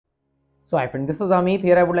So hi friend, this is Amit.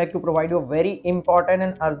 Here I would like to provide you a very important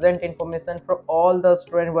and urgent information for all the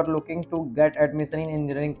students who are looking to get admission in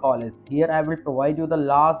engineering college. Here I will provide you the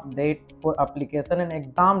last date for application and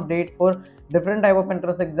exam date for different type of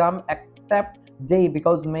entrance exam except JEE,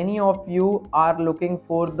 because many of you are looking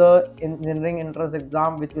for the engineering entrance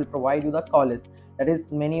exam which will provide you the college. That is,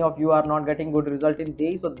 many of you are not getting good result in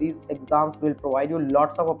JEE, so these exams will provide you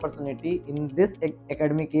lots of opportunity in this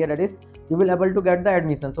academic year. That is, you will able to get the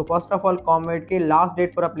admission. So first of all, comedk last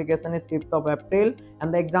date for application is 5th of April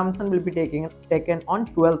and the examination will be taken on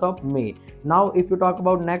 12th of May. Now if you talk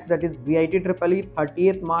about next, that is VIT EEE,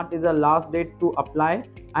 30th March is the last date to apply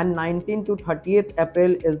and 19th to 30th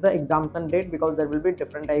April is the examination date, because there will be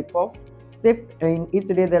different type of shift. In each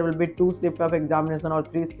day there will be 2 shift of examination or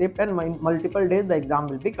 3 shift, and multiple days the exam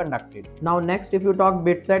will be conducted. Now next, if you talk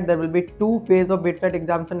Bitsat, there will be 2 phase of Bitsat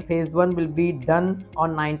examination. Phase 1 will be done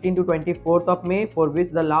on 19 to 24th of May, for which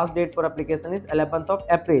the last date for application is 11th of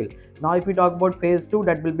April. Now if we talk about phase 2,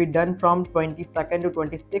 that will be done from 22nd to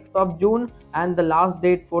 26th of June, and the last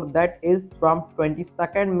date for that is from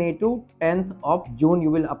 22nd May to 10th of June. You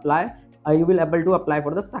will apply, you will able to apply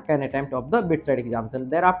for the second attempt of the Bitsat examination.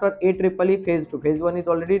 Thereafter AEEE phase 2, phase 1 is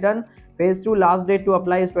already done. Phase 2 last date to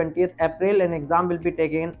apply is 20th April and exam will be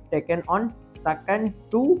taken on 2nd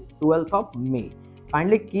to 12th of May.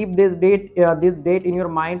 Finally, keep this date in your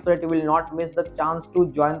mind so that you will not miss the chance to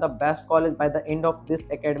join the best college by the end of this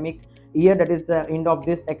academic year, that is the end of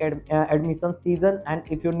this admission season. And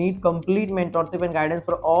if you need complete mentorship and guidance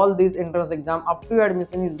for all these entrance exam up to your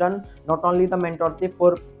admission is done, not only the mentorship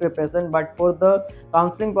for preparation but for the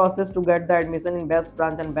counseling process to get the admission in best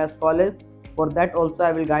branch and best college, for that also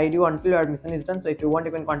I will guide you until your admission is done. So if you want,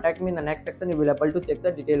 you can contact me in the next section. You will be able to check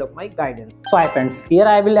the detail of my guidance. So hi friends, here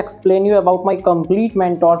I will explain you about my complete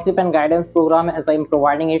mentorship and guidance program, as I am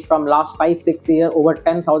providing it from last 5-6 years. Over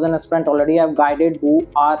 10,000 students already I have guided who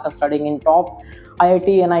are studying in top IIT,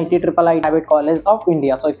 NIT, IIII private college of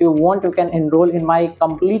India. So if you want, you can enroll in my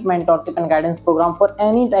complete mentorship and guidance program for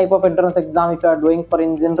any type of entrance exam. If you are doing for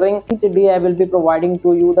engineering, each day I will be providing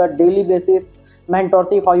to you the daily basis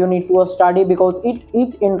mentorship, how you need to study, because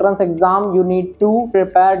each entrance exam you need to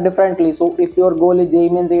prepare differently. So if your goal is JEE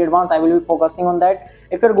Mains, JEE Advanced, I will be focusing on that.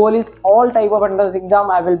 If your goal is all type of entrance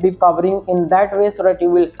exam, I will be covering in that way, so that you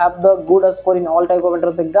will have the good score in all type of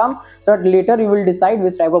entrance exam, so that later you will decide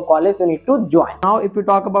which type of college you need to join. Now if you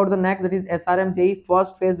talk about the next, that is SRM JEE,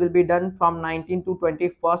 first phase will be done from 19 to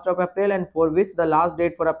 21st of April, and for which the last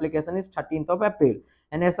date for application is 13th of April.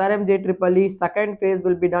 And SRM JEE second phase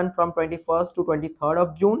will be done from 21st to 23rd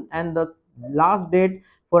of June, and the last date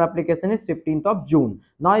for application is 15th of June.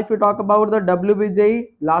 Now if you talk about the WBJE,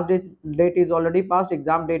 last date is already passed,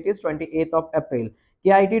 exam date is 28th of April.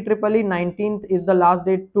 KIT EEE 19th is the last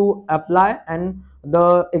date to apply, and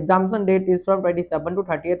the examination date is from 27th to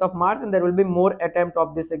 30th of March, and there will be more attempt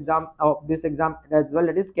of this exam as well.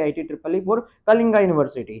 That is KIT EEE for Kalinga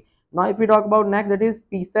University. Now if we talk about next, that is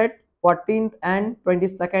PSET 14th and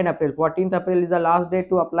 22nd April. 14th April is the last day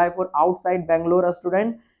to apply for outside Bangalore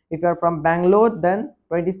student. If you are from Bangalore, then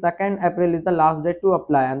 22nd April is the last date to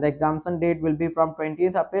apply, and the examination date will be from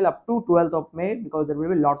 20th April up to 12th of May, because there will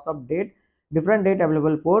be lots of different date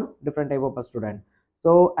available for different type of a student.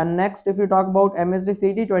 So, and next, if you talk about MSD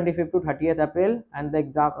CT, 25th to 30th April, and the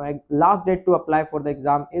exam last date to apply for the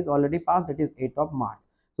exam is already passed, that is 8th of March.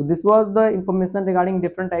 So this was the information regarding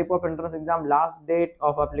different type of entrance exam, last date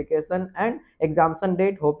of application and examination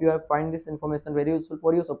date. Hope you have find this information very useful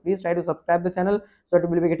for you. So please try to subscribe the channel, so that you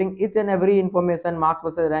will be getting each and every information, marks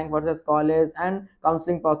versus rank versus college and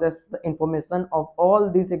counseling process information of all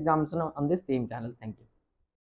these examinations on the same channel. Thank you.